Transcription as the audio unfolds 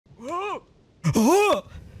¡Oh!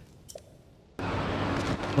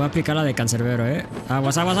 Voy a aplicar la de cancerbero,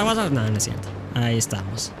 Aguas, aguas, aguas. No, no es cierto. Ahí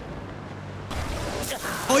estamos.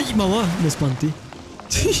 ¡Ay, mamá! Me espanté.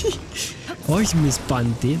 ¡Ay, me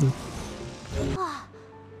espanté!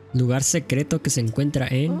 Lugar secreto que se encuentra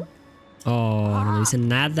en... Oh, no me dicen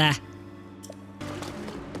nada.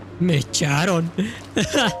 Me echaron.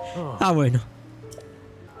 Ah, bueno.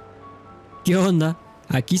 ¿Qué onda?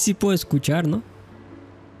 Aquí sí puedo escuchar, ¿no?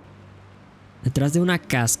 Detrás de una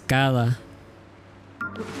cascada.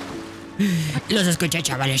 Los escuché,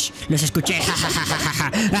 chavales. Los escuché.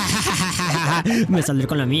 Me saldré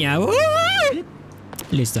con la mía.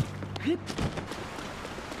 Listo.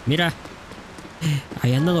 Mira.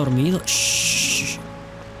 Ahí anda dormido. Shh.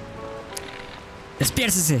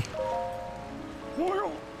 Despiércese.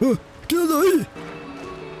 ¿Qué onda ahí?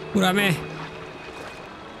 Cúrame.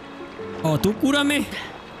 Oh, tú cúrame.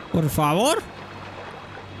 Por favor.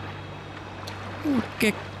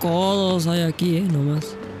 Qué codos hay aquí,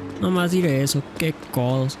 Nomás diré eso. Qué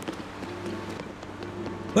codos.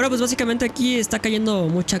 Bueno, pues básicamente aquí está cayendo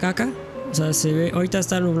mucha caca. O sea, se ve... Ahorita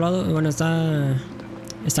está nublado. Bueno,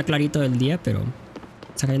 está clarito el día, pero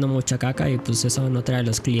está cayendo mucha caca y pues eso no trae a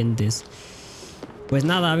los clientes. Pues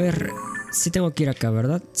nada, a ver... Sí tengo que ir acá,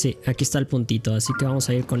 ¿verdad? Sí, aquí está el puntito, así que vamos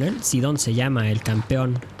a ir con él. Sidón se llama, el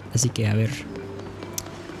campeón. Así que a ver.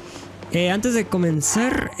 Antes de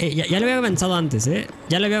comenzar... ya le había avanzado antes,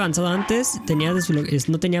 Ya le había avanzado antes.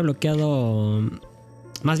 No tenía bloqueado...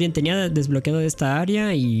 Más bien tenía desbloqueado esta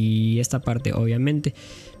área y esta parte, obviamente.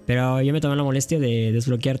 Pero yo me tomé la molestia de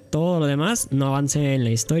desbloquear todo lo demás. No avancé en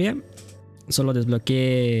la historia. Solo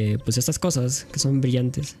desbloqueé pues estas cosas que son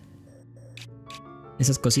brillantes.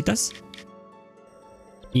 Esas cositas.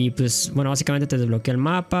 Y pues bueno, básicamente te desbloqueé el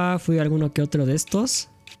mapa. Fui a alguno que otro de estos.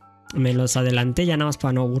 Me los adelanté ya nada más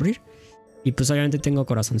para no aburrir. Y pues obviamente tengo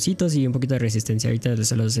corazoncitos y un poquito de resistencia. Ahorita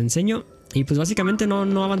se los enseño. Y pues básicamente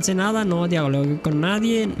no avancé nada. No dialogué con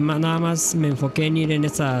nadie. Nada más me enfoqué en ir en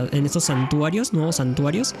estos santuarios. Nuevos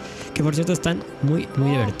santuarios. Que por cierto están muy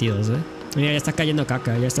divertidos, Mira, ya está cayendo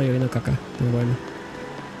caca. Ya está lloviendo caca. Muy bueno.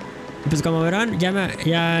 Pues como verán, ya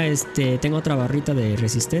tengo otra barrita de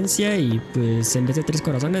resistencia. Y pues en vez de 3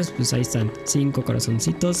 corazones, pues ahí están 5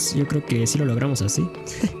 corazoncitos. Yo creo que sí lo logramos así.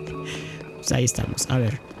 Pues ahí estamos, a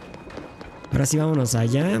ver. Ahora sí vámonos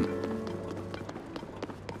allá.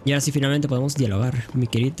 Y ahora sí finalmente podemos dialogar, mi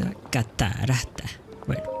querida catarata.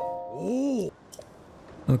 Bueno.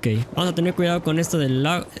 Ok, vamos a tener cuidado con esto del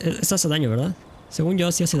lago. Esto hace daño, ¿verdad? Según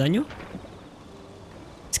yo sí hace daño.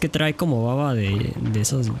 Es que trae como baba de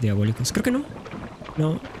esos diabólicos. Creo que no.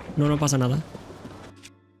 No pasa nada.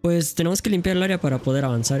 Pues tenemos que limpiar el área para poder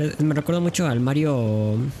avanzar. Me recuerda mucho al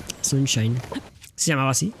Mario Sunshine. ¿Se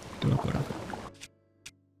llamaba así? No me acuerdo.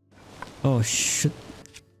 Oh, shit.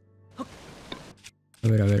 A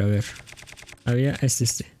ver. Había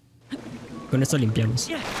este. Con esto limpiamos.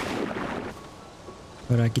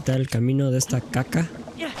 Para quitar el camino de esta caca.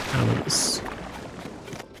 Vámonos.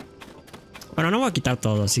 Bueno, no voy a quitar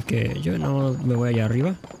todo, así que yo no me voy allá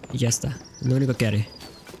arriba. Y ya está. Es lo único que haré.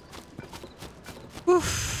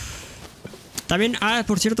 También,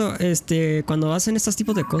 por cierto, cuando hacen estos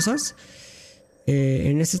tipos de cosas.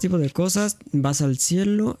 En este tipo de cosas vas al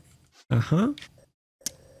cielo. Ajá.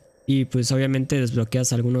 Y pues obviamente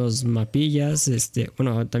desbloqueas algunos mapillas.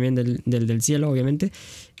 Bueno, también del cielo, obviamente.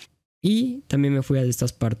 Y también me fui a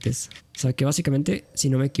estas partes. O sea que básicamente, si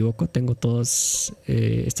no me equivoco, tengo todas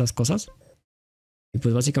estas cosas. Y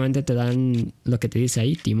pues básicamente te dan lo que te dice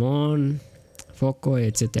ahí. Timón, foco,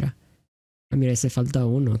 etcétera. Ah, mira, ese falta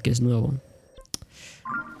uno, que es nuevo.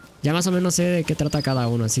 Ya más o menos sé de qué trata cada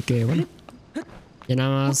uno, así que bueno. Ya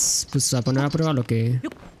nada más pues a poner a prueba lo que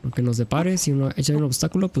nos depare. Si uno echa un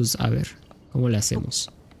obstáculo, pues a ver cómo le hacemos.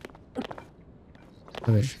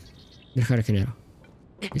 A ver, deja regenerar.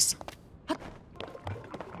 Listo.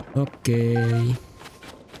 Ok.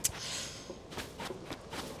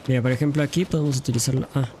 Mira, por ejemplo aquí podemos utilizarlo.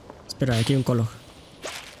 Ah, espera, aquí hay un colo.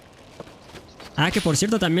 Ah, que por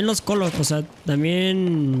cierto también los colo. O sea,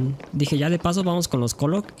 también dije ya de paso vamos con los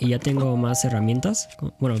colo. Y ya tengo más herramientas.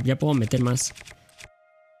 Bueno, ya puedo meter más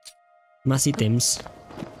ítems.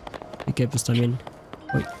 Y que pues también.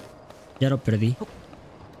 Uy, ya lo perdí.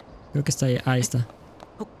 Creo que está ahí. Ahí está.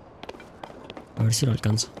 A ver si lo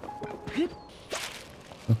alcanzo.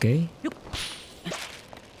 Ok.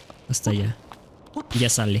 Hasta allá. Ya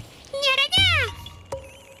sale.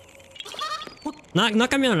 No ha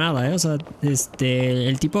cambiado nada, O sea,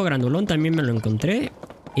 el tipo grandulón también me lo encontré.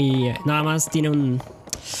 Y nada más tiene un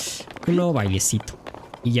nuevo bailecito.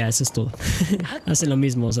 Y ya, eso es todo. Hace lo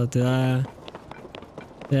mismo, o sea, te da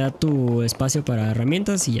tu espacio para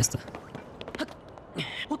herramientas y ya está.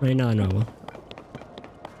 No hay nada nuevo.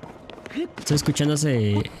 Estoy escuchando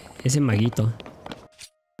ese maguito.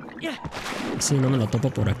 Sí, no me lo topo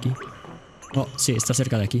por aquí. Oh, sí, está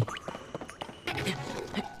cerca de aquí.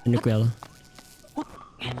 Ten cuidado.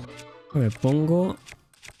 Me pongo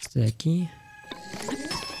este de aquí.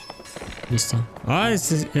 Listo. Ah,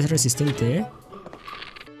 es resistente, ¿eh?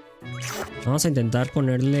 Vamos a intentar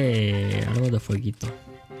ponerle algo de fueguito.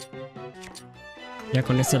 Ya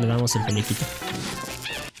con esto le damos el finiquito.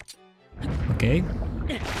 Ok.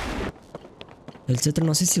 El cetro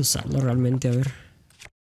no sé si usarlo realmente, a ver.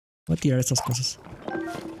 Voy a tirar estas cosas.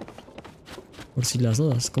 Por si las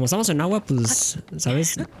dudas. Como estamos en agua, pues,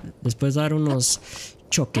 ¿sabes? Después dar unos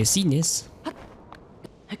choquecines.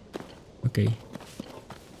 Ok.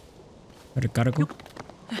 Recargo.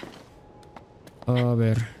 A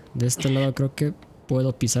ver. De este lado creo que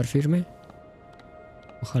puedo pisar firme.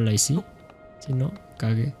 Ojalá y sí. Si no,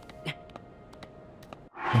 cague.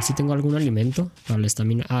 A ver si tengo algún alimento para la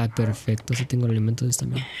estamina. Ah, perfecto. Sí tengo alimento de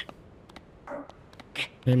estamina.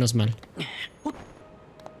 Menos mal.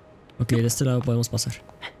 Ok, de este lado podemos pasar.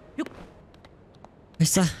 Ahí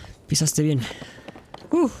está. Pisaste bien.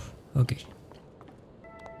 Ok.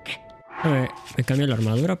 A ver, me cambio la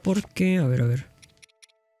armadura porque... A ver.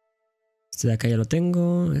 Este de acá ya lo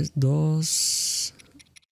tengo. Es 2...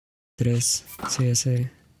 3. Sí,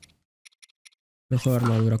 ese... Mejor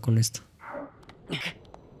armadura con esto.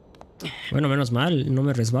 Bueno, menos mal. No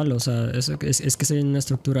me resbalo. O sea, es que soy en una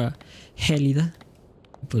estructura gélida.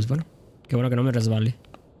 Pues bueno. Qué bueno que no me resbale.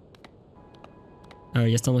 A ver,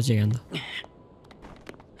 ya estamos llegando.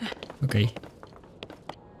 Ok.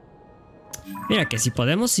 Mira que si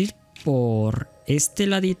podemos ir por este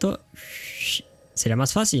ladito sería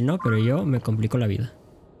más fácil, ¿no? Pero yo me complico la vida.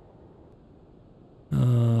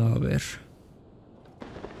 A ver.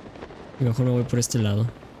 Mejor me voy por este lado.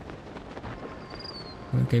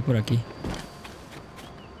 A ver qué hay por aquí.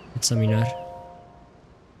 Examinar.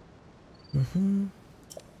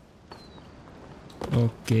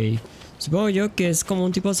 Ok. Supongo yo que es como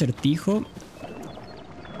un tipo de acertijo.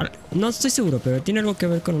 No estoy seguro, pero tiene algo que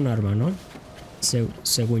ver con un arma, ¿no?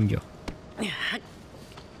 Según yo.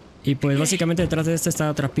 Y pues básicamente detrás de esta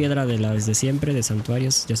está otra piedra de las de siempre, de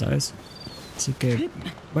santuarios, ya sabes. Así que,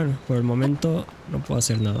 bueno, por el momento no puedo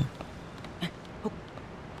hacer nada.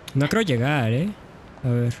 No creo llegar, ¿eh? A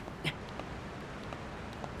ver.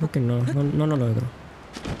 Creo que no lo logro.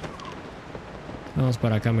 Vamos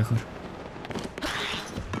para acá mejor.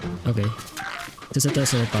 Ok. Este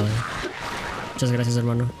se ve padre. Muchas gracias,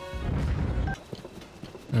 hermano.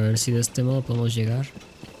 A ver si de este modo podemos llegar.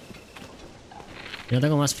 Ya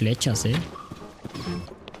tengo más flechas, ¿eh?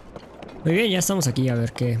 Muy bien, ya estamos aquí. A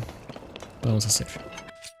ver qué podemos hacer.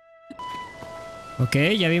 Ok,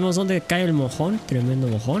 ya vimos dónde cae el mojón. Tremendo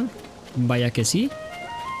mojón. Vaya que sí.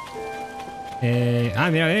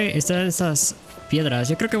 Mira, ve. Están estas piedras.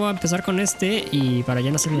 Yo creo que voy a empezar con este. Y para ya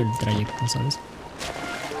no hacer el trayecto, ¿sabes?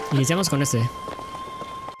 Iniciamos con este.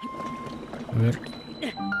 A ver.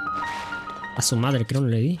 A su madre, creo que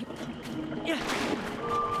no le di.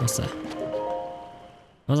 Ya está.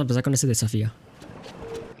 Vamos a empezar con este desafío.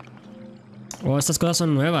 Oh, estas cosas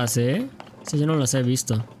son nuevas, ¿eh? Estas yo no las he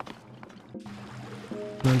visto.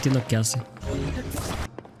 No entiendo qué hace.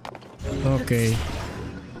 Ok.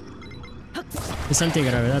 Es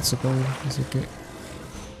antigravedad, supongo. Así que...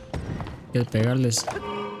 hay que pegarles.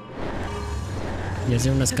 Y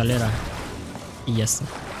hacer una escalera. Y ya está.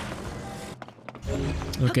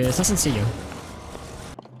 Ok, está sencillo.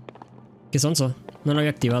 ¿Qué sonso? No lo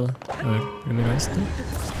había activado. A ver, primero esto.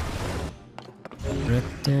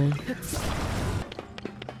 Correcto.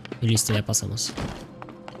 Y listo, ya pasamos.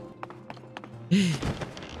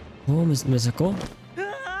 Oh, me sacó.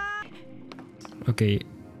 Ok.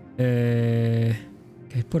 ¿Qué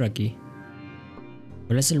hay por aquí?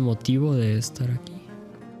 ¿Cuál es el motivo de estar aquí?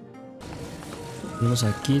 Vamos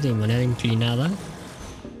aquí de manera inclinada.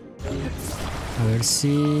 A ver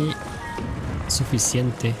si es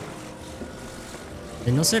suficiente.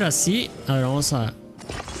 De no ser así, a ver, vamos a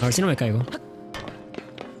ver si no me caigo.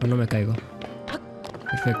 No me caigo.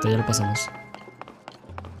 Perfecto, ya lo pasamos.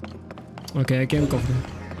 Ok, aquí hay un cofre.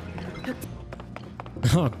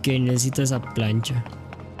 Ok, necesito esa plancha.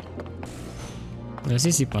 A ver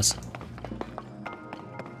si sí pasa.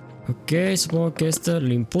 Ok, supongo que esto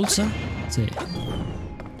lo impulsa. Sí.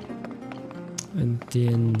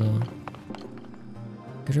 Entiendo.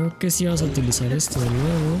 Creo que sí vamos a utilizar esto de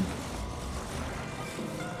nuevo.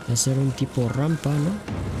 Hacer un tipo rampa, ¿no?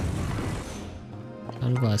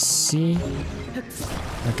 Algo así.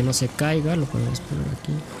 Para que no se caiga, lo podemos poner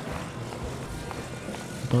aquí.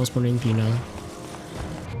 Lo podemos poner inclinado.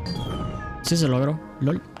 Sí se logró.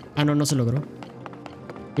 LOL. Ah, no, no se logró.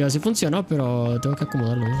 Digo, sí funcionó, pero tengo que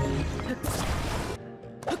acomodarlo bien.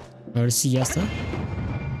 A ver si ya está.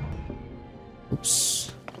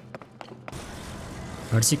 Ups.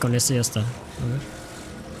 A ver si con este ya está. A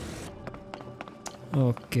ver.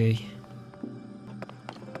 Ok.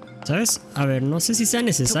 ¿Sabes? A ver, no sé si sea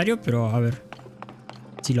necesario, pero a ver.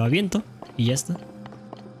 Si lo aviento y ya está.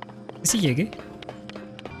 ¿Si llegue?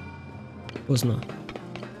 Pues no.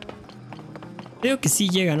 Creo que sí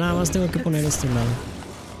llega, nada más tengo que poner este lado.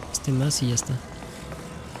 Este más y ya está.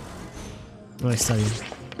 No, está bien.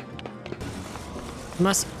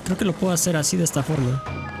 Más, creo que lo puedo hacer así de esta forma.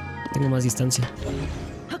 Tengo más distancia.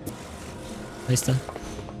 Ahí está.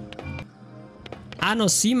 Ah, no,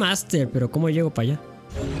 sí, Master, pero ¿cómo llego para allá?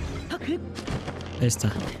 Ahí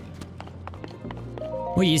está.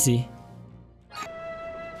 Muy easy.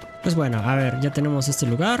 Pues bueno, a ver, ya tenemos este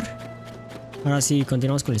lugar. Ahora sí,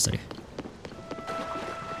 continuamos con la historia.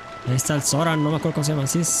 Ahí está el Zoran, no me acuerdo cómo se llama.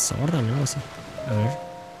 Sí, es Zoran, algo así. A ver,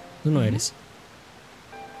 tú no eres.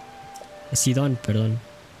 Es Sidon, perdón.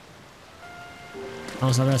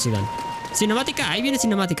 Vamos a ver a Sidon. ¡Cinemática! Ahí viene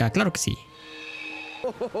cinemática, claro que sí.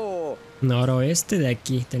 Noroeste de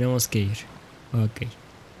aquí, tenemos que ir. Ok.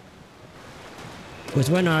 Pues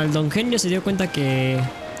bueno, el Don Genio se dio cuenta que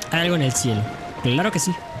hay algo en el cielo. Claro que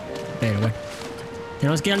sí. Pero bueno.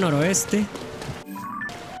 Tenemos que ir al noroeste.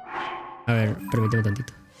 A ver, permíteme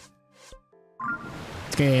tantito.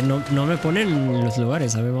 Es que no me ponen los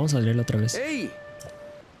lugares. A ver, vamos a leerlo otra vez.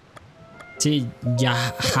 Sí,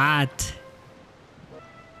 Yahat.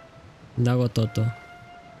 Lago Toto.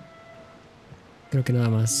 Creo que nada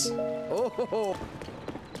más.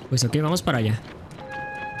 Pues ok, vamos para allá.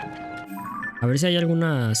 A ver si hay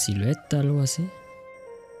alguna silueta, algo así.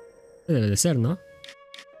 Debe de ser, ¿no?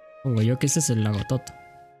 Pongo yo que este es el lago Toto.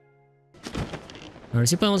 A ver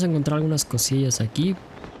si podemos encontrar algunas cosillas aquí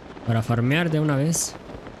para farmear de una vez.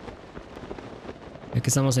 Ya que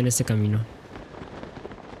estamos en este camino.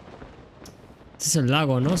 Este es el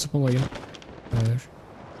lago, ¿no? Supongo yo. A ver.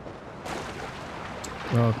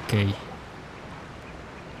 Ok.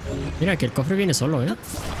 Mira que el cofre viene solo, ¿eh?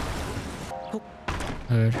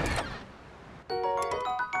 A ver.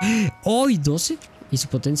 ¡Oh! ¿Y 12? Y su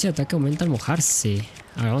potencia de ataque aumenta al mojarse.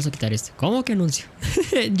 A ver, vamos a quitar este. ¿Cómo que anuncio?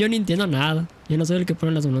 Yo no entiendo nada. Yo no soy el que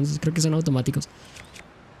pone los anuncios. Creo que son automáticos.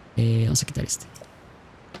 Vamos a quitar este.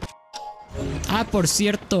 Ah, por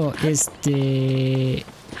cierto.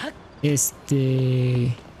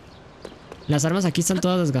 Las armas aquí están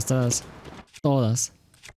todas desgastadas. Todas.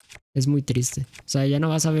 Es muy triste. O sea, ya no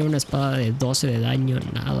vas a ver una espada de 12 de daño.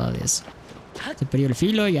 Nada de eso. Se perdió el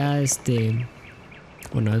filo. Ya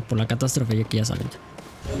bueno, por la catástrofe que ya salen.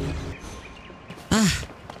 Ah,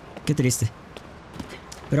 qué triste.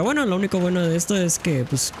 Pero bueno, lo único bueno de esto es que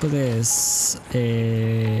pues puedes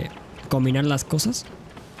combinar las cosas.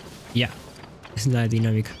 Ya, es la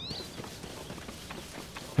dinámica.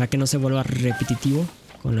 Para que no se vuelva repetitivo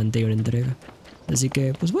con la anterior entrega. Así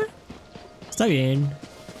que pues bueno, está bien.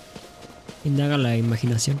 Indaga la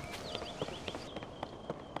imaginación.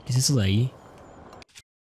 ¿Qué es eso de ahí?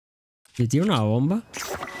 ¿Le tiro una bomba?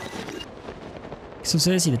 ¿Qué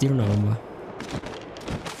sucede si le tiro una bomba?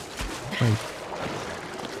 Ay.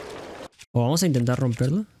 ¿O vamos a intentar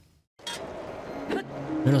romperlo?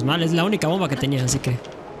 Menos mal, es la única bomba que tenía, así que...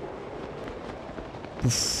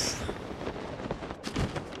 Uf.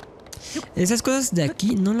 Esas cosas de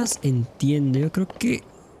aquí no las entiendo. Yo creo que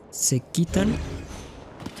se quitan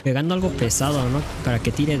pegando algo pesado, ¿no? Para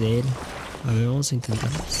que tire de él. A ver, vamos a intentar.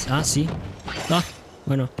 Ah, sí. Ah,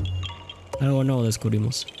 bueno. Algo nuevo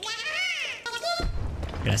descubrimos.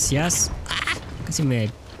 Gracias. Ah, casi me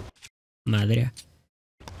madrea.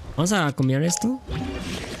 Vamos a combinar esto.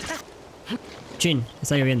 Chin,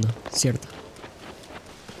 está lloviendo, cierto.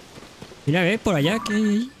 Mira, ve por allá, ¿qué hay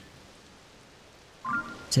ahí?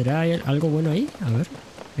 ¿Será algo bueno ahí? A ver.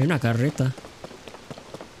 Hay una carreta.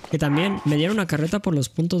 Que también me dieron una carreta por los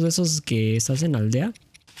puntos de esos que estás en aldea.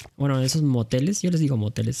 Bueno, esos moteles. Yo les digo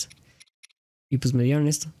moteles. Y pues me dieron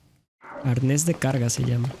esto. Arnés de carga se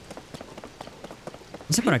llama.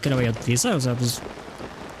 No sé para qué lo voy a utilizar. O sea, pues...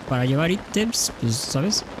 Para llevar ítems, pues,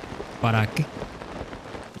 ¿sabes? ¿Para qué?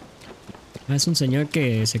 Ah, es un señor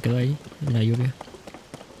que se quedó ahí en la lluvia.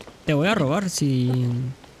 Te voy a robar si...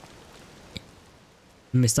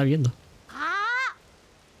 Me está viendo.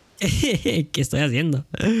 ¿Qué estoy haciendo?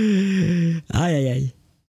 Ay, ay, ay.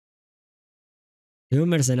 Soy un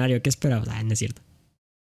mercenario, ¿qué esperabas? Ah, no es cierto.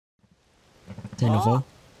 Se enojó. Va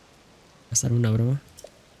a estar una broma.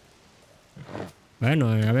 Bueno,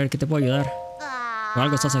 a ver, ¿qué te puedo ayudar? Por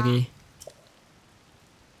algo estás aquí.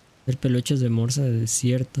 Ver peluches de morsa de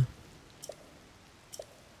desierto.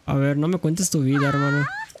 A ver, no me cuentes tu vida, hermano.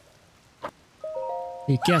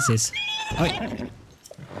 ¿Y qué haces? ¡Ay!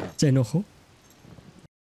 Se enojó.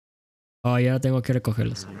 Oh, ya tengo que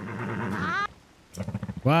recogerlos.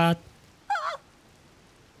 What?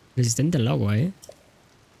 Resistente al agua, Está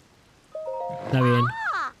bien.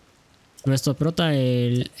 Nuestro prota,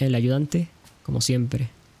 el ayudante, como siempre.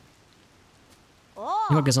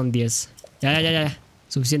 Dijo que son 10. Ya.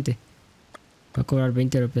 Suficiente. Va a cobrar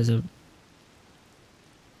 20 pesos.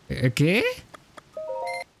 ¿Qué?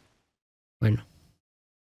 Bueno.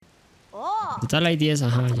 Total hay 10,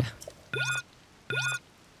 ajá, ya.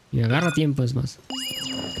 Y agarra tiempo, es más.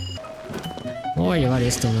 Voy a llevar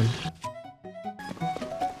esto, man.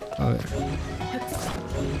 A ver.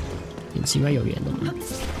 Y encima lloviendo, man.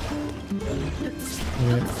 A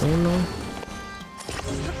ver, 1,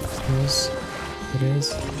 2,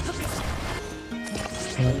 3,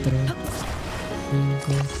 4,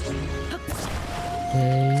 5,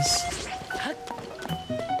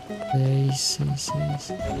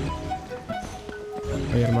 6.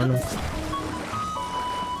 Oye, hermano.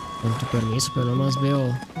 Con tu permiso, pero nomás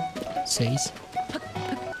veo 6.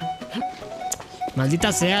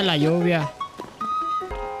 Maldita sea la lluvia.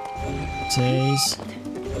 6,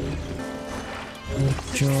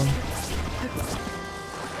 8,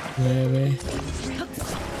 9,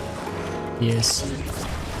 10.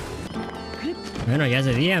 Bueno, ya es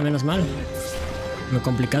de día, menos mal. Me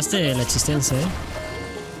complicaste la existencia,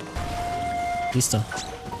 Listo.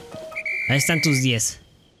 Ahí están tus 10.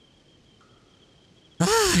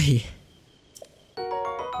 ¡Ay!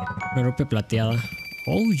 Una rupia plateada.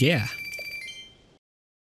 Oh, yeah.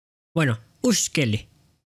 Bueno, Ushkele.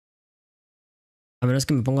 A menos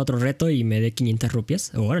que me ponga otro reto y me dé 500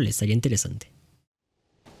 rupias. Órale, estaría interesante.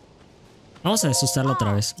 Vamos a asustarlo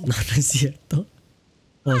otra vez. No, no es cierto.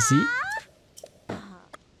 ¿O sí?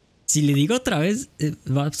 Si le digo otra vez,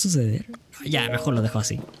 ¿va a suceder? Ya, mejor lo dejo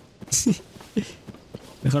así.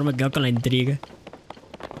 Mejor me quedo con la intriga.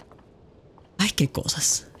 Ay, qué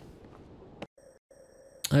cosas.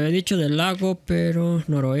 Había dicho del lago, pero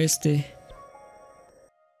noroeste.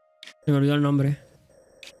 Se me olvidó el nombre.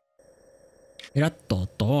 Era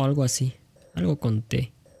Totó o algo así. Algo con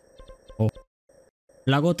T. Oh.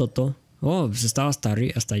 Lago Totó. Oh, pues estaba hasta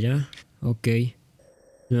arriba, hasta allá. Ok.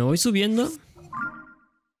 Me voy subiendo.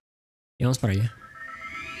 Y vamos para allá.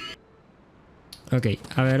 Ok,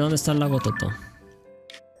 a ver, ¿dónde está el lago Totó?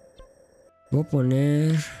 Voy a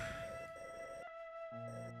poner...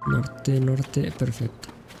 Norte, perfecto.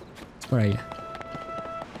 Es por allá.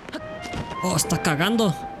 Oh, está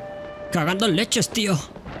cagando. Cagando leches, tío.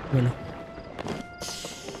 Bueno.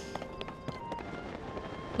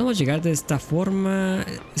 Vamos a llegar de esta forma.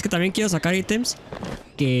 Es que también quiero sacar ítems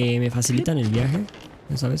que me facilitan el viaje.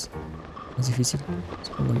 ¿Ya sabes? Más difícil,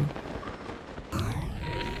 supongo yo.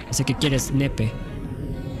 Sé que quieres, nepe.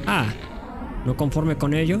 Ah, no conforme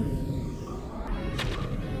con ello.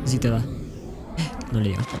 Sí te da. No le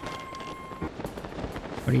digo.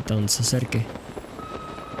 Ahorita donde se acerque.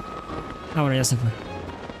 Ah, bueno, ya se fue.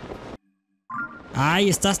 Ay,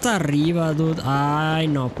 está hasta arriba, dude. Ay,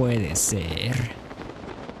 no puede ser.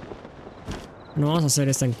 No, vamos a hacer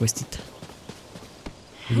esta encuestita.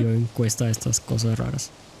 Yo encuesta estas cosas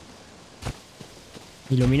raras.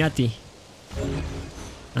 Illuminati.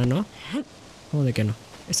 Ah, ¿no? ¿Cómo de que no?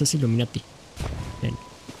 Esto es Illuminati. Ven.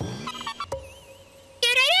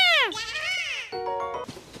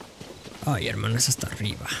 Ay, hermano, es hasta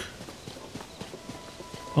arriba.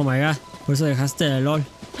 Oh my god, por eso dejaste el LOL.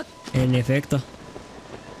 En efecto.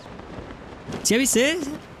 ¿Sí avisé?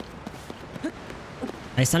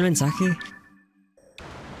 Ahí está el mensaje.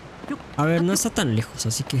 A ver, no está tan lejos,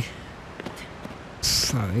 así que...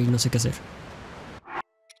 a ver, no sé qué hacer.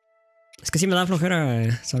 Es que sí me da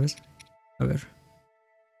flojera, ¿sabes? A ver.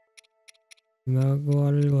 Me hago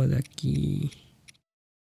algo de aquí.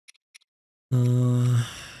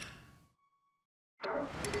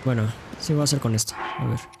 Bueno, sí voy a hacer con esto. A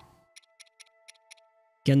ver.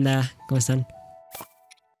 ¿Qué onda? ¿Cómo están?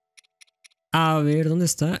 A ver, ¿dónde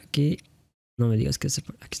está? ¿Qué? No me digas que se...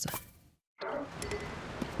 Aquí está.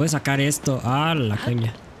 Voy a sacar esto. Ah, la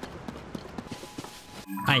caña.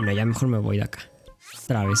 Ay, no, ya mejor me voy de acá.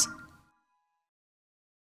 Otra vez.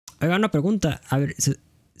 Oiga, una pregunta. A ver,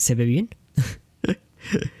 ¿se ve bien?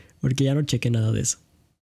 Porque ya no chequé nada de eso.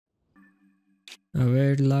 A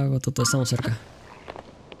ver, lago, todo, estamos cerca.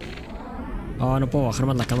 Oh, no puedo bajar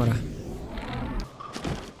más la cámara.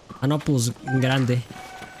 Ah, no, pues grande.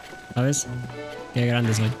 ¿Sabes? Qué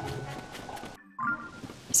grande soy.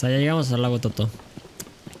 O sea, ya llegamos al lago Totó.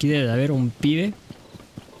 Aquí debe de haber un pibe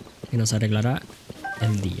que nos arreglará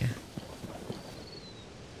el día.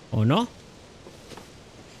 ¿O no?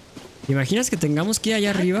 ¿Te imaginas que tengamos que ir allá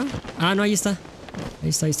arriba? Ah, no, ahí está. Ahí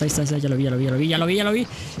está. Ya lo vi.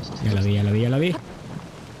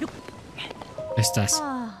 Estás.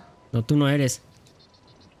 No, tú no eres.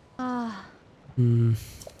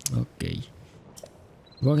 Ok.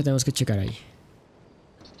 Supongo que tenemos que checar ahí.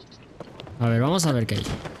 A ver, vamos a ver qué hay.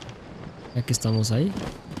 Ya que estamos ahí.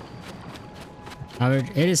 A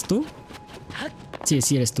ver, ¿eres tú? Sí,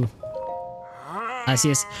 eres tú.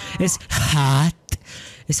 Así es. Es hot.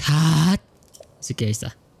 Así que ahí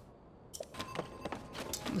está.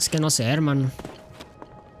 Es que no sé, hermano.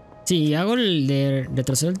 Si hago el de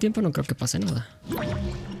retroceder el tiempo, no creo que pase nada. No.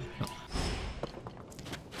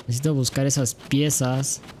 Necesito buscar esas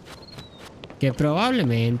piezas que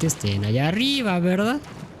probablemente estén allá arriba, ¿verdad?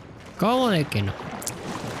 ¿Cómo de que no?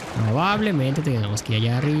 Probablemente tengamos que ir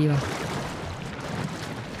allá arriba.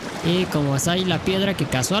 Y como está ahí la piedra que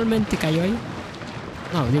casualmente cayó ahí.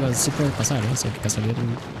 No, digo, sí puede pasar, ¿eh? O sea, que casualmente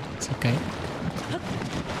se cae.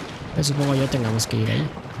 Pero supongo yo tengamos que ir ahí.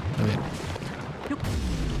 A ver.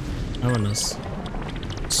 Vámonos.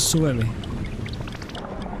 Súbeme.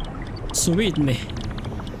 Subidme.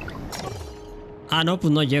 Ah, no,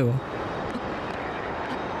 pues no llego.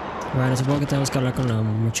 Bueno, supongo que tenemos que hablar con la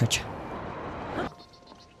muchacha.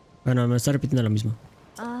 Bueno, me está repitiendo lo mismo.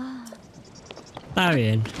 Está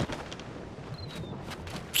bien.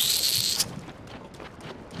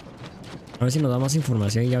 A ver si nos da más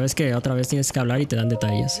información. Ya ves que otra vez tienes que hablar y te dan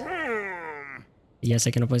detalles. Y ya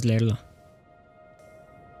sé que no puedes leerlo.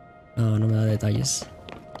 No, no me da detalles.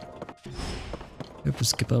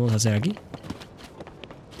 Pues, ¿qué podemos hacer aquí?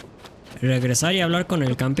 ¿Regresar y hablar con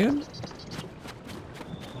el campeón?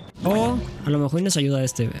 O a lo mejor nos ayuda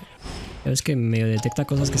este. Ya ves que medio detecta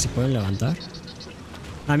cosas que se pueden levantar.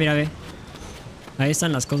 Ah, mira, ve. Ahí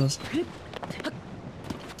están las cosas.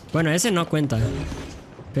 Bueno, ese no cuenta.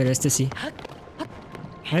 Pero este sí.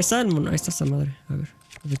 Ahí está esta madre. A ver,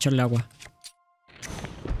 voy a echarle agua.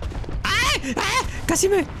 ¡Ah! ¡Ah! Casi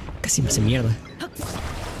me hace mierda.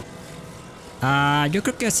 Ah, yo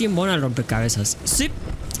creo que así embona el rompecabezas. Sí,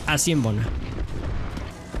 así embona.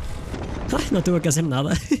 Ah, no tuve que hacer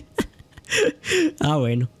nada. Ah,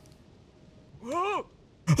 bueno.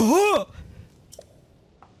 ¡Oh!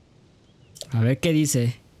 A ver qué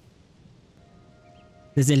dice.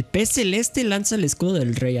 Desde el pez celeste lanza el escudo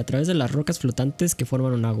del rey a través de las rocas flotantes que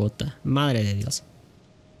forman una gota. Madre de Dios.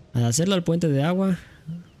 Al hacerlo al puente de agua.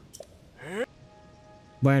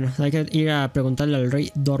 Bueno, hay que ir a preguntarle al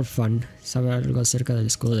rey Dorfan. Sabe algo acerca del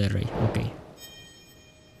escudo del rey. Ok.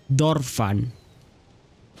 Dorfan.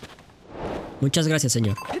 Muchas gracias,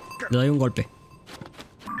 señor. Le doy un golpe.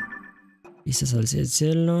 Y se sale el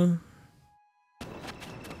cielo.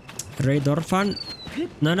 Rey Dorfan.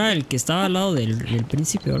 ¿No era el que estaba al lado del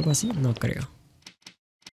príncipe o algo así? No creo.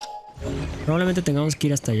 Probablemente tengamos que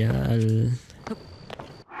ir hasta allá.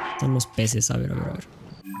 Están los peces. A ver.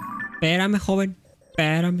 Espérame, joven.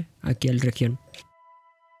 Espérame. Aquí al región.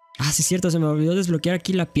 Ah, sí es cierto. Se me olvidó desbloquear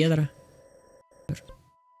aquí la piedra. A ver.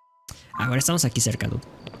 Ahora estamos aquí cerca, dude.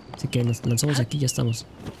 Así que nos lanzamos aquí y ya estamos.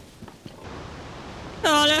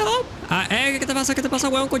 ¡Dale! Ah, ¿qué te pasa? ¿Qué te pasa,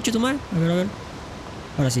 weón, conchetumar? A ver.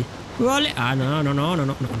 Ahora sí. Vale. Ah,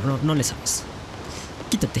 no le sabes.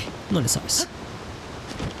 Quítate, no le sabes.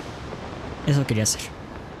 Eso quería hacer.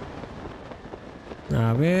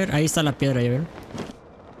 A ver, ahí está la piedra, ya ven.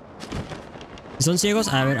 Si son ciegos,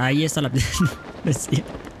 a ver, ahí está la piedra. No es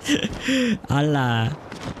cierto. ¡Hala!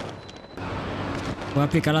 Voy a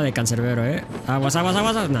aplicar la de cancerbero, Aguas.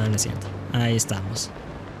 No, no es cierto. Ahí estamos.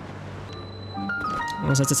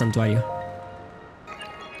 Vamos a este santuario.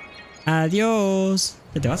 Adiós.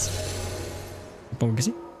 ¿Ya te vas? Supongo que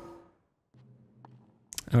sí.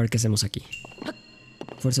 A ver qué hacemos aquí.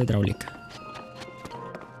 Fuerza hidráulica.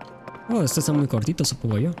 Oh, esto está muy cortito,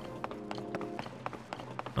 supongo yo.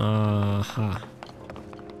 Ajá.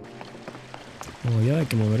 Como yo, hay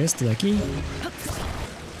que mover esto de aquí.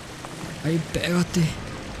 Ahí, pégate.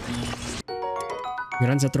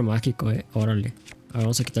 Gran cetro mágico, órale. A ver,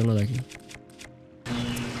 vamos a quitarlo de aquí.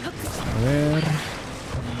 A ver.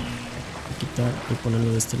 Quitar y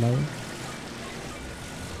ponerlo de este lado.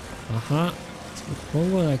 Ajá. Si lo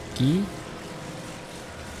pongo de aquí.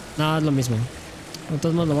 No, es lo mismo.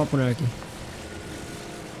 Entonces no lo voy a poner aquí.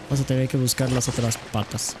 Vamos a tener que buscar las otras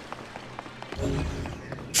patas.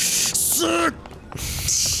 Oh,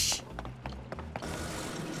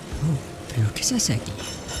 pero ¿qué se hace aquí?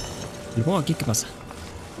 Lo pongo aquí, ¿qué pasa?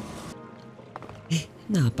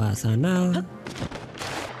 No pasa nada.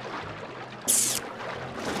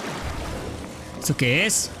 ¿Eso qué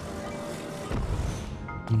es?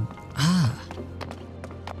 Ah,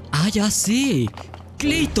 ya sé.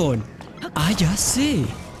 Clayton. Ah, ya sé.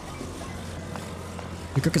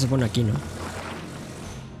 Yo creo que se pone aquí, ¿no?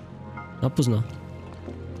 No, pues no.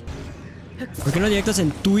 ¿Por qué no directos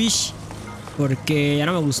en Twitch? Porque ya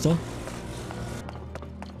no me gustó.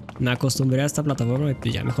 Me acostumbré a esta plataforma y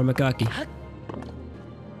pues ya mejor me quedo aquí.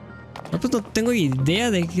 No, pues no tengo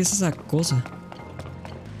idea de qué es esa cosa.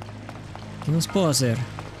 ¿Qué más puedo hacer?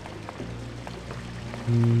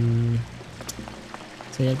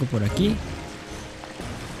 Si hay algo por aquí.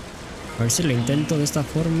 A ver si lo intento de esta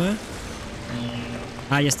forma.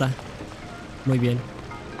 Ah, ya está. Muy bien.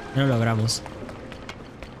 Ya lo logramos.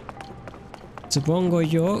 Supongo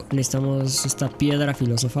yo necesitamos esta piedra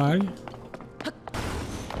filosofal.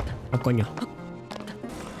 Oh, coño.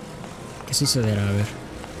 ¿Qué sucederá? A ver.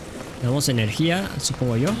 Le damos energía,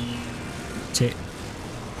 supongo yo. Sí.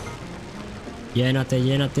 Llénate,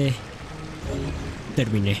 llénate.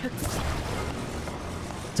 Terminé.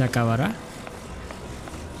 ¿Se acabará?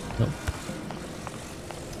 No.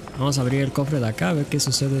 Vamos a abrir el cofre de acá a ver qué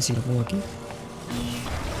sucede si lo pongo aquí.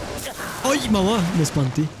 ¡Ay, mamá! Me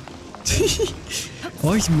espanté.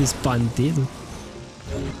 ¡Ay, me espanté!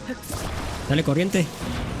 Dale corriente.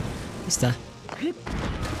 Ahí está.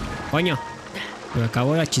 ¡Coño! Me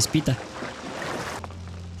acabó la chispita.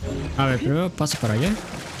 A ver, primero paso para allá.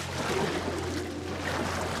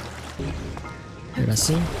 Ahora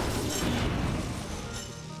sí.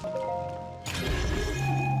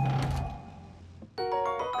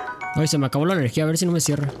 Ay, se me acabó la energía. A ver si no me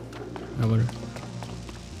cierra. Ah, bueno.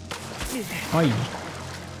 Ay.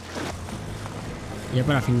 Ya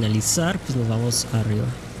para finalizar, pues nos vamos arriba.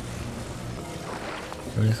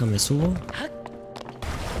 A ver, déjame subo.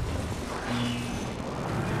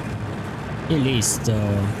 Y listo.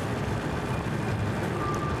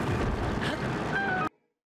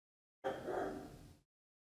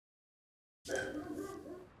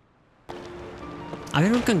 A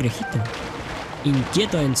ver, un cangrejito.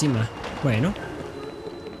 Inquieto encima. Bueno.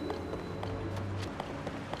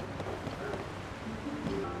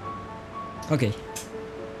 Ok.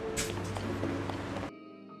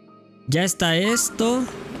 Ya está esto.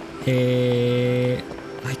 Ay,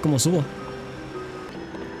 ¿cómo subo?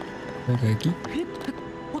 Ok, aquí.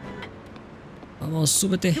 Vamos,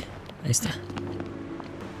 súbete. Ahí está.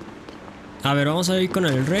 A ver, vamos a ir con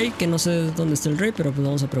el rey, que no sé dónde está el rey, pero pues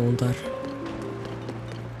vamos a preguntar.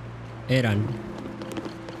 Eran.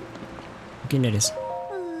 ¿Quién eres?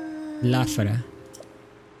 Lafra.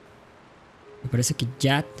 Me parece que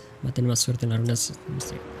Yat va a tener más suerte en las runas.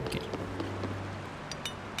 Okay.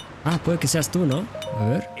 Ah, puede que seas tú, ¿no? A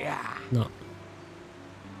ver. No.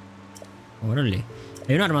 Órale.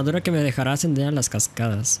 Hay una armadura que me dejará ascender a las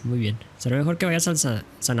cascadas. Muy bien. Será mejor que vayas al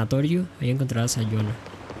sanatorio. Ahí encontrarás a Yona.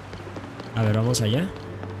 A ver, vamos allá.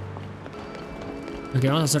 Ok,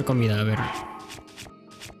 vamos a hacer comida. A ver.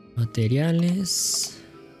 Materiales.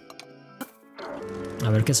 A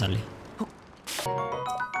ver qué sale.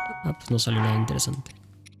 Ah, pues no sale nada interesante.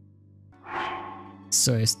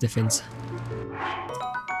 Eso es defensa.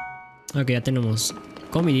 Ok, ya tenemos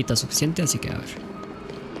comidita suficiente, así que a ver.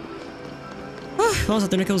 Vamos a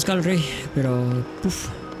tener que buscar al rey, pero... Puf.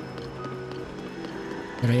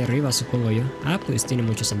 Pero ahí arriba, supongo yo. Ah, pues tiene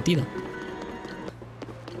mucho sentido.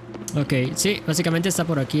 Ok, sí, básicamente está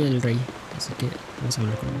por aquí el rey. Así que vamos a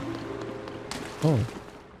hablar con él. Oh.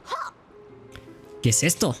 ¿Qué es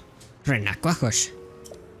esto? Renacuajos.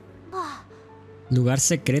 Lugar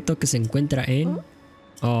secreto que se encuentra en...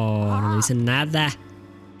 Oh, no me dicen nada.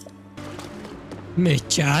 Me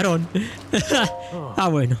echaron. Ah,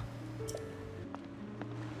 bueno.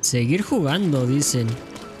 Seguir jugando, dicen.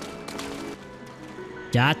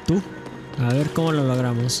 Ya tú. A ver cómo lo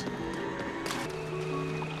logramos.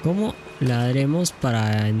 ¿Cómo la haremos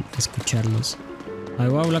para escucharlos? A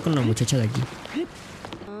ver, voy a hablar con la muchacha de aquí.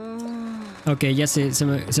 Ok, ya sé, se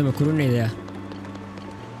me ocurrió una idea.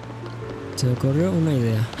 Se me ocurrió una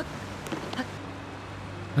idea.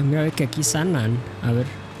 Ah, mira, a ver que aquí sanan. A ver,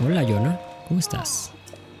 hola Yona, ¿cómo estás?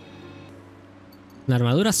 La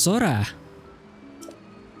armadura Sora.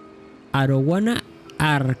 Arowana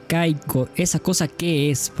arcaico. ¿Esa cosa qué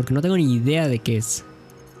es? Porque no tengo ni idea de qué es.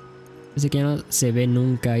 Parece que ya no se ve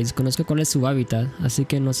nunca y desconozco cuál es su hábitat, así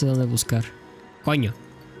que no sé dónde buscar. ¡Coño!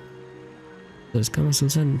 Los escamas se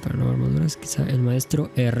usan para no armaduras. Quizá el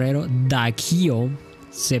maestro herrero Dakio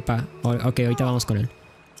sepa. Ok, ahorita vamos con él.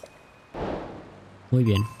 Muy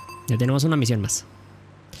bien. Ya tenemos una misión más.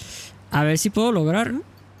 A ver si puedo lograr...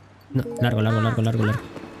 No, largo.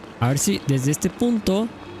 A ver si desde este punto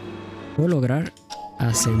puedo lograr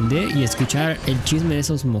ascender y escuchar el chisme de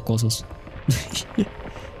esos mocosos.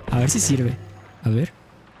 A ver si sirve. A ver.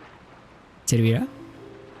 ¿Servirá?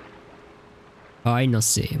 Ay, no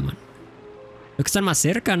sé, man. Creo que están más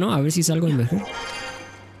cerca, ¿no? A ver si salgo mejor.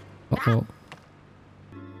 oh.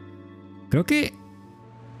 Creo que...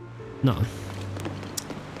 No.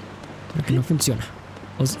 Creo que no funciona.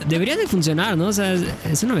 O sea, debería de funcionar, ¿no? O sea,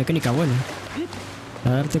 es una mecánica buena.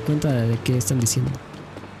 Para darte cuenta de qué están diciendo.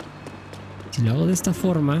 Si lo hago de esta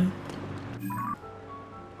forma...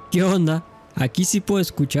 ¿Qué onda? Aquí sí puedo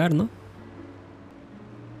escuchar, ¿no?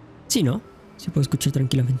 Sí, ¿no? Sí puedo escuchar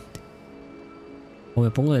tranquilamente. O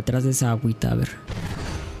me pongo detrás de esa agüita, a ver.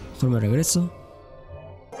 Mejor me regreso.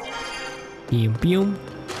 Pium, pium.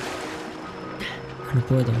 No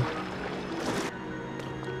puedo.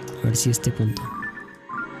 A ver si este punto.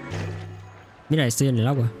 Mira, estoy en el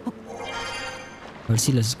agua. A ver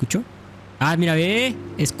si los escucho. Ah, mira, ve.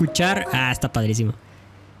 Escuchar. Ah, está padrísimo.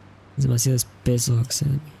 Es demasiado espeso.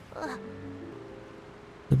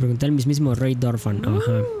 Me pregunté al mismísimo Rey Dorfan.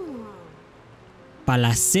 Ajá.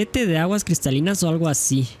 Palacete de aguas cristalinas o algo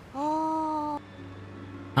así.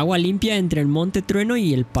 Agua limpia entre el Monte Trueno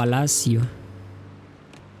y el palacio.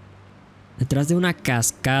 Detrás de una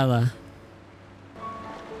cascada.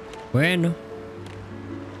 Bueno.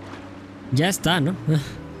 Ya está, ¿no?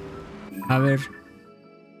 A ver.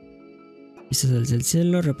 Pisos del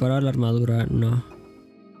cielo, reparar la armadura. No.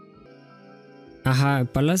 Ajá,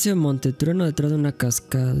 Palacio Monte Trueno detrás de una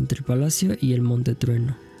cascada. Entre el palacio y el Monte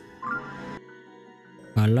Trueno.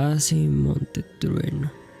 Palacio y Monte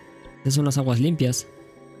Trueno. Estas son las aguas limpias.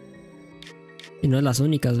 Y no es las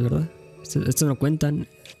únicas, ¿verdad? Esto no cuentan.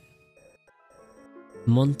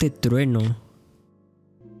 Monte Trueno.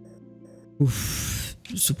 Uff.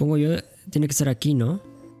 Supongo yo. Tiene que ser aquí, ¿no?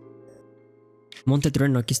 Monte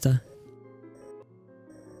Trueno, aquí está.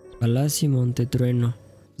 Palacio y Monte Trueno.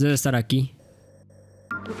 Debe estar aquí.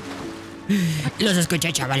 Los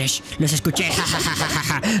escuché, chavales. Los escuché.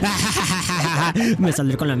 Me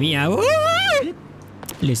saldré con la mía.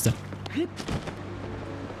 Listo.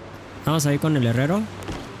 Vamos a ir con el herrero.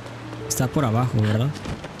 Está por abajo, ¿verdad?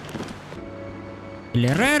 El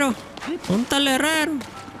herrero. ¿Dónde está el herrero?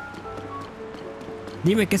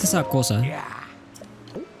 Dime qué es esa cosa.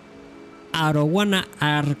 Arowana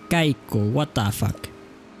arcaico. What the fuck.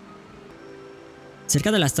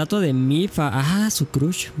 Cerca de la estatua de Mifa. Ah, su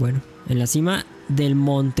crush. Bueno, en la cima del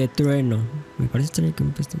Monte Trueno. Me parece extraño que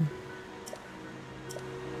me peste.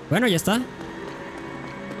 Bueno, ya está.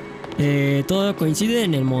 Todo coincide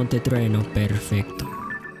en el Monte Trueno. Perfecto.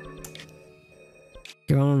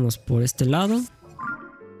 Que vámonos por este lado.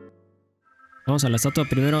 Vamos a la estatua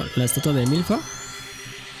primero. La estatua de Milfa.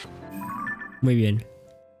 Muy bien.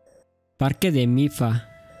 Parque de Mifa.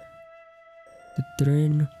 De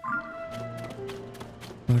trueno.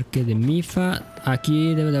 Parque de Mifa.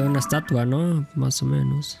 Aquí debe de haber una estatua, ¿no? Más o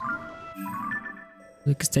menos.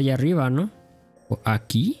 Puede que esté allá arriba, ¿no? ¿O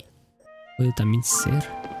aquí? Puede también ser.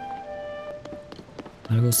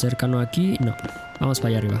 Algo cercano aquí. No. Vamos para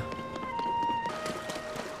allá arriba.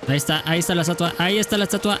 Ahí está la estatua. Ahí está la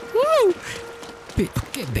estatua.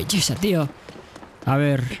 ¡Qué belleza, tío! A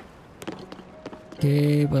ver.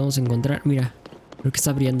 ¿Qué podemos encontrar? Mira. Creo que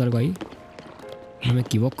está abriendo algo ahí. No me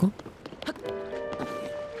equivoco.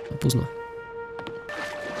 Pues no.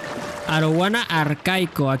 Arowana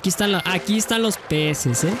arcaico. Aquí están los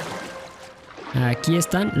peces, ¿eh? Aquí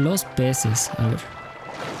están los peces. A ver.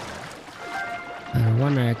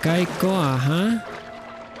 Arowana arcaico. Ajá.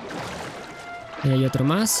 Y hay otro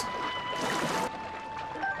más.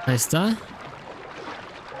 Ahí está.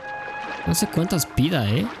 No sé cuántas pida,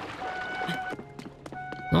 ¿eh?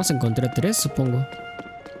 Vamos a encontrar 3, supongo. A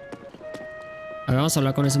ver, vamos a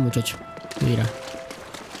hablar con ese muchacho. ¿Qué dirá?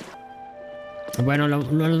 Bueno, nos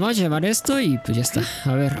vamos a llevar esto y pues ya está.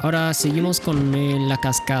 A ver, ahora seguimos con la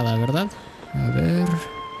cascada, ¿verdad? A ver,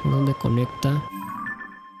 ¿por dónde conecta?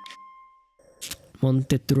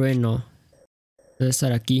 Monte Trueno. Debe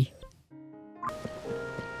estar aquí.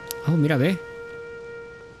 Oh, mira, ve.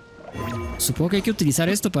 Supongo que hay que utilizar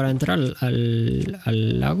esto para entrar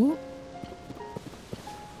al lago.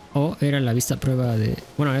 O era la vista prueba de...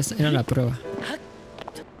 Bueno, era la prueba.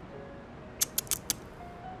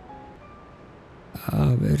 A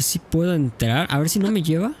ver si puedo entrar. A ver si no me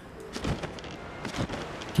lleva.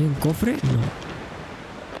 ¿Tiene un cofre? No.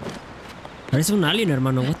 Parece un alien,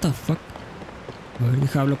 hermano. What the fuck. A ver,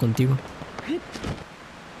 deja hablo contigo.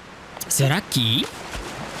 ¿Será aquí?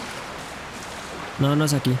 No, no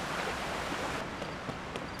es aquí.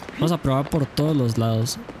 Vamos a probar por todos los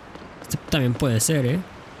lados. Este también puede ser, ¿eh?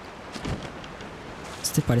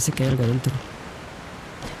 Este parece que hay algo dentro.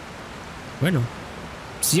 Bueno.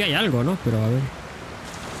 Sí hay algo, ¿no? Pero a ver.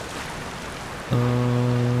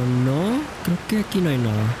 No. Creo que aquí no hay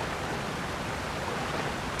nada.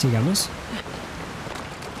 Sigamos.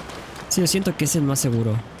 Sí, yo siento que es el más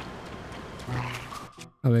seguro.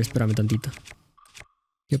 A ver, espérame tantito.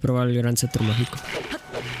 Quiero probar el gran cetro mágico.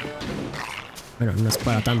 Bueno, no es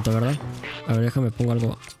para tanto, ¿verdad? A ver, déjame pongo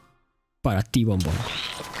algo para ti, bombón.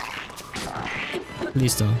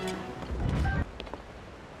 Listo.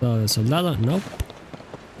 Todo de soldado, no.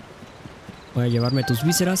 Voy a llevarme tus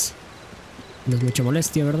vísceras. No es mucha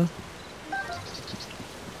molestia, ¿verdad?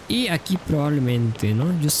 Y aquí probablemente,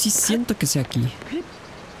 ¿no? Yo sí siento que sea aquí.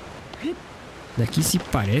 De aquí sí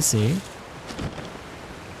parece, ¿eh?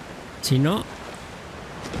 Si no...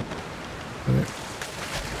 A ver.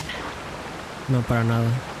 No, para nada.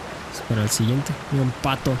 Es para el siguiente. Mira, un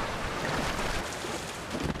pato.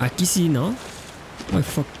 Aquí sí, ¿no? Ay,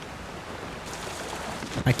 fuck.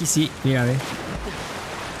 Aquí sí, mira, ve.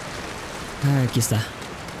 Ah, aquí está.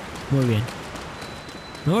 Muy bien.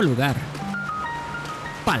 Nuevo lugar.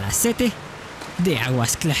 Palacete de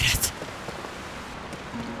aguas claras.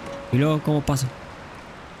 Y luego, ¿cómo paso?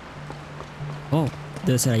 Oh,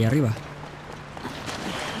 debe ser allá arriba.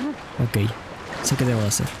 Ok, sé qué debo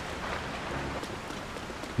hacer.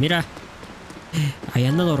 Mira. Ahí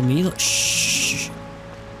anda dormido. Shh.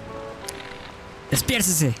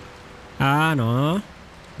 Despiércese. Ah, no.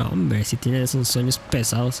 No, hombre, si tiene esos sueños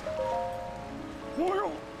pesados.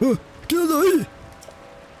 ¿Qué onda ahí?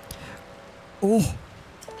 Oh.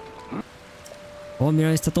 Oh,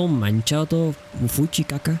 mira, está todo manchado, todo fuchi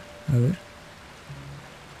caca. A ver.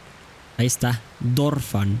 Ahí está.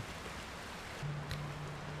 Dorfan.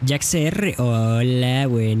 Jack CR. Hola,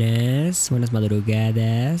 buenas. Buenas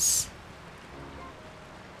madrugadas.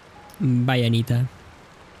 Vaya, Anita.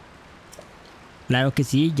 Claro que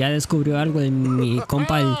sí, ya descubrió algo de mi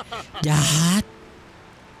compa el Yahat.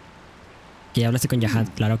 Que ya hablaste con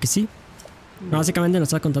Yahat, claro que sí. No, básicamente nos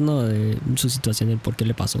estaba contando de su situación, el por qué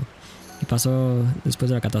le pasó. Y pasó después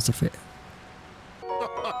de la catástrofe.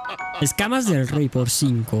 Escamas del rey por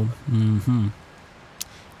 5.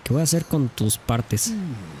 ¿Qué voy a hacer con tus partes?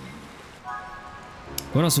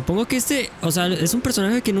 Bueno, supongo que este... O sea, es un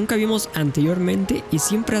personaje que nunca vimos anteriormente y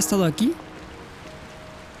siempre ha estado aquí.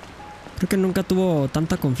 Creo que nunca tuvo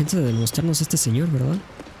tanta confianza de demostrarnos este señor, ¿verdad?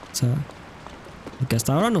 O sea... Porque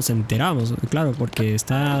hasta ahora nos enteramos, claro, porque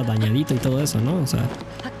está dañadito y todo eso, ¿no? O sea,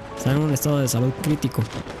 está en un estado de salud crítico.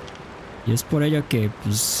 Y es por ello que,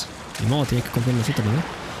 pues... De modo, tiene que confiar en nosotros, ¿no?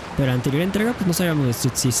 Pero la anterior entrega, pues no sabíamos de su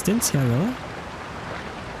existencia, ¿verdad?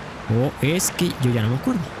 O es que yo ya no me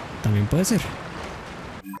acuerdo. También puede ser.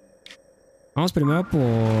 Vamos primero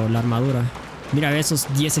por la armadura. Mira, ve esos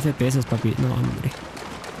 10 FPS, papi. No, hombre.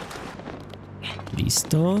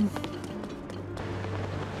 Listo.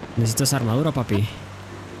 Necesito esa armadura, papi.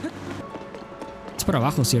 Es por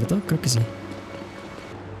abajo, ¿cierto? Creo que sí.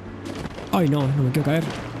 Ay, no, no me quiero caer.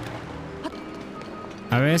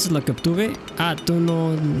 A ver, eso es lo que obtuve. Ah, tú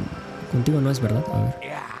no... Contigo no es, ¿verdad? A ver.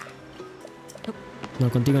 No,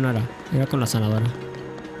 contigo no era. Era con la sanadora.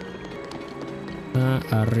 Ah,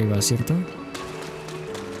 arriba, ¿cierto?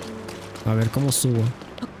 A ver, ¿cómo subo?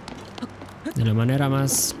 De la manera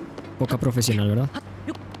más poca profesional, ¿verdad?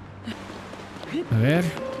 A ver.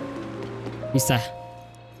 Ahí está.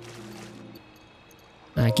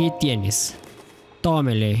 Aquí tienes.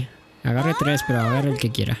 Tómele. Agarre 3, pero agarre el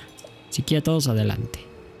que quiera. Si quiere todos, adelante.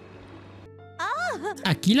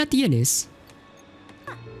 Aquí la tienes.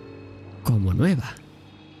 Como nueva.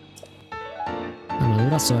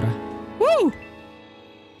 Armadura Sora. ¡Woo!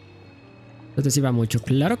 No te sirva mucho.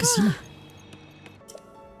 Claro que sí.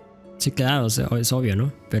 Sí, claro, es obvio,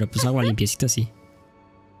 ¿no? Pero pues agua limpiecita sí.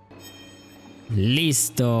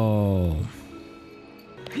 Listo.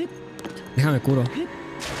 Déjame curo.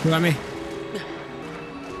 Cúrame.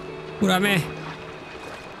 Cúrame.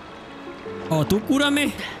 Oh, tú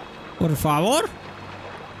cúrame. Por favor.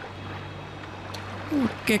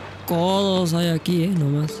 Qué codos hay aquí,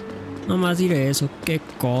 nomás. Nomás diré eso. Qué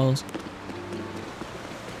codos.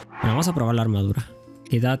 Bueno, vamos a probar la armadura.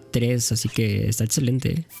 Edad 3, así que está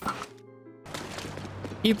excelente.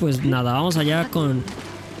 Y pues nada, vamos allá con...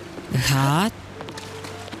 Hat.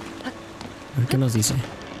 A ver qué nos dice.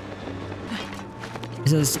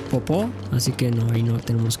 Esa es popó, así que no, ahí no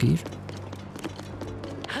tenemos que ir.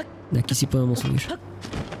 De aquí sí podemos subir.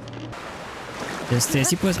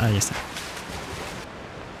 Sí pues... Ah, ya está.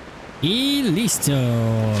 Y listo.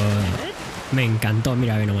 Me encantó,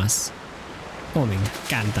 mira, ve nomás. Oh, me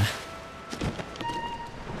encanta.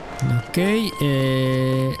 Ok,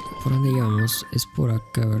 ¿por dónde íbamos? Es por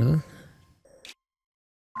acá, ¿verdad?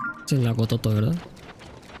 Es el lago Toto, ¿verdad?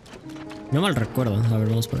 No mal recuerdo. A ver,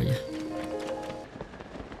 vamos por allá.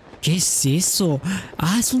 ¿Qué es eso?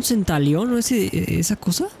 Ah, es un centaleón, ¿no? ¿Esa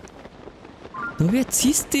cosa? Todavía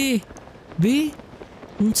existe. Ve,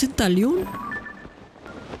 un centaleón.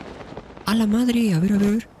 ¡A la madre! A ver, a ver,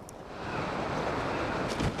 a ver.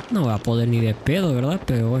 No voy a poder ni de pedo, ¿verdad?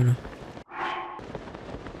 Pero bueno.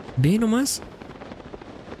 Ve nomás.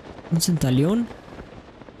 Un centaleón.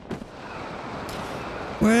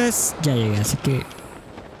 Pues ya llegué, así que...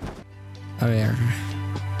 A ver...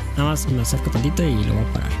 Nada más me acerco tantito y lo voy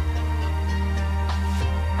a parar.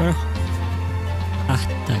 Bueno,